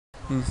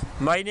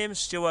My name's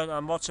Stuart,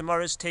 I'm watching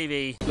Morris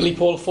TV.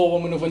 Leepaul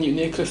 4-1 win over Newton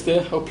Aycliffe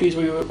there. How pleased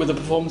were you with the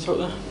performance out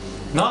there?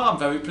 No, I'm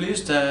very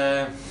pleased.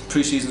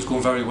 Pre-season's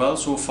going very well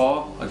so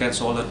far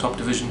against all the top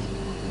Division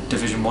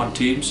 1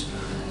 teams.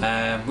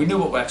 We knew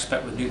what we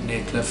expect with Newton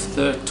Aycliffe.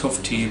 They're a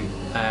tough team,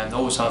 and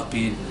always have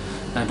been.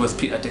 And with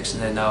Peter Dixon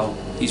there now,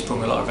 he's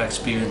brought a lot of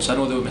experience. I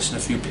know they were missing a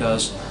few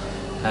players,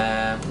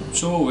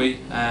 so were we.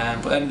 But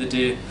at the end of the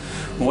day,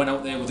 we went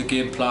out there with a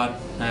game plan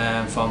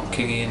from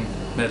Kingy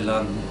and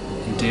Midland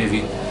and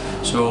Davy.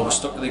 So we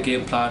stuck to the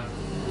game plan,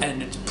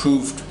 and it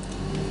proved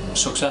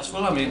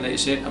successful. I mean, like you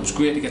said, it was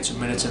great to get some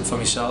minutes in for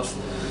myself.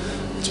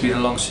 It's been a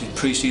long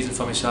pre-season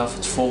for myself.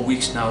 It's 4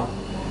 weeks now,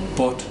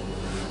 but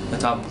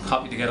I'm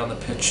happy to get on the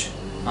pitch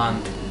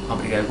and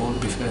happy to get a goal, to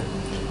be fair.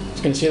 I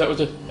was going to say that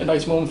was a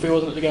nice moment for you,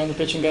 wasn't it, to get on the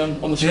pitch and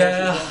get on the score?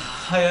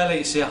 Yeah, like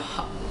you say,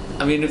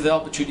 I mean, if the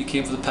opportunity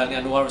came for the penalty,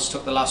 I know Harris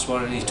took the last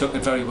one and he took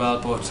it very well,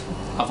 but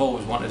I've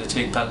always wanted to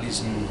take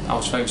penalties, and I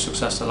was very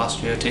successful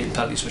last year taking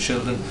penalties for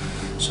Shildon,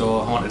 so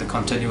I wanted to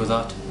continue with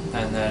that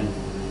and then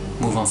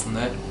move on from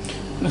there.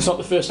 And it's not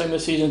the first time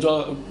this season as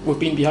well we've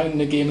been behind in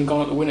the game and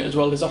gone out to win it as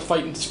well. Is that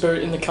fighting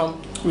spirit in the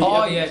camp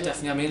really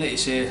definitely. I mean, like you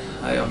say,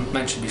 I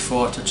mentioned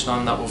before, I touched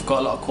on that we've got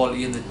a lot of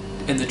quality in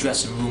the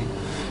dressing room,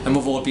 and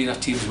we've all been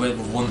at teams where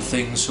we've won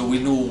things, so we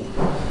know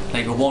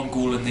like a one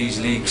goal in these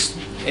leagues,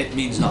 it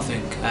means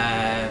nothing.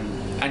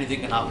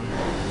 Anything can happen,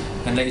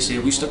 and like you say,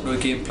 we stuck to a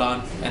game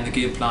plan and the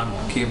game plan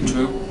came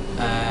true.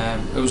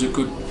 It was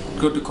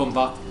good to come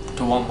back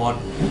to 1-1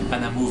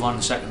 and then move on in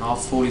the second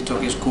half. Foley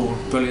took his goal,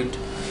 brilliant,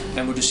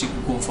 and we just seemed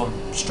to go from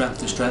strength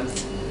to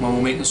strength. When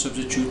we're making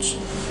substitutes,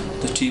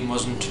 the team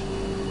wasn't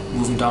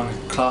moving down in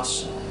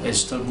class, it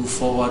still moved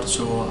forward,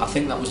 so I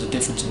think that was the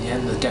difference in the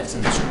end, the depth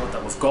in the squad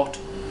that we've got.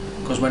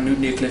 Because when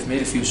Newton Aycliffe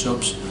made a few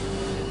subs,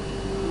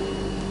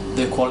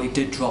 their quality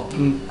did drop,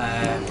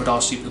 but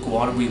ours seemed to go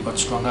on and we got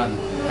stronger, and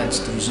hence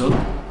the result.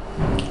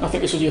 I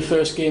think this was your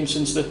first game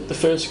since the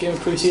first game of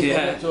pre-season.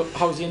 Yeah. So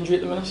how's the injury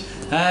at the minute?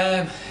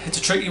 It's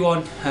a tricky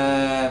one.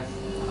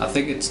 I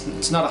think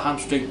it's not a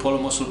hamstring pull,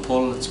 a muscle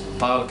pull. It's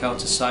by all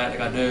accounts a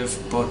sciatica nerve,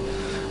 but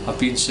I've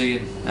been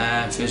seeing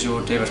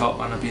physio David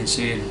Hopman, I've been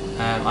seeing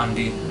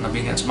Andy, and I've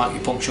been getting some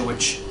acupuncture,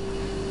 which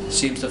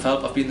seems to have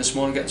helped. I've been this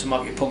morning getting some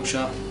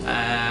acupuncture,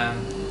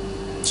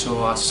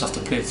 so I just have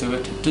to play through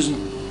it.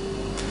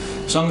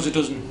 As long as it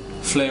doesn't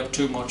flare up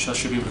too much, I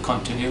should be able to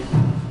continue.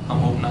 I'm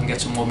hoping I can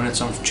get some more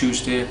minutes on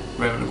Tuesday,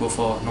 ready to go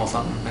for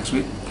Northampton next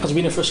week. Has it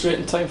been a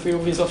frustrating time for you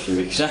over these last few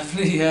weeks?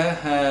 Definitely,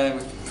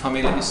 yeah. I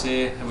mean, like you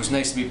say, it was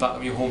nice to be back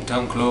at your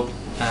hometown club.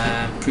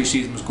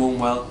 Pre-season was going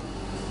well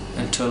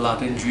until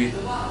that injury,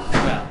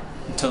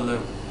 until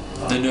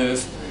the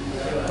nerve.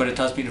 But it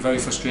has been a very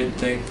frustrating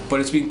thing. But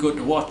it's been good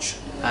to watch.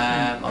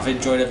 I've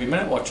enjoyed every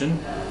minute watching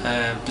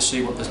to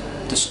see what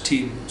this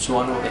team. So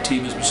I know what the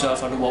team is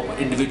myself. I know what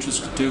individuals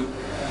could do.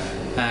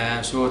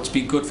 So it's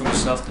been good for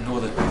myself to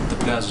know the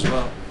players as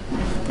well.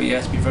 But yeah,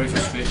 it's been very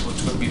frustrating, but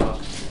it's good to be back.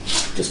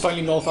 Just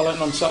finally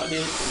Northampton on Saturday,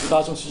 the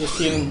lads must have just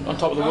been on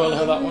top of the world.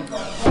 How that one?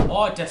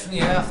 Oh, definitely,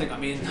 yeah. I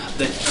mean,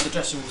 the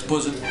dressing room's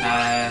buzzing,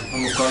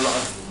 and we've got a lot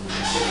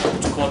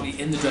of quality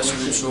in the dressing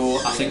room, so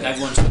I think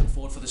everyone's looking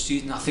forward for the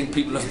season. I think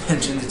people have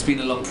mentioned it's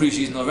been a long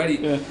pre-season already,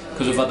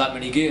 because we've had that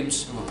many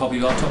games, and we're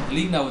probably on top of the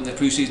league now in the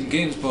pre-season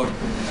games, but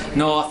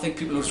no, I think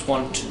people just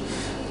want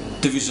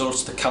the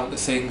results to counter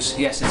things.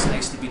 Yes, it's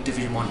nice to be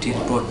Division 1 teams,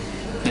 but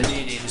the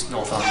main aim is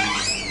Northampton,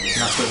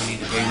 and that's where we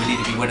need to be. We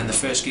need to be winning the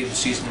first game of the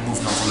season and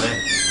moving on from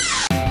there.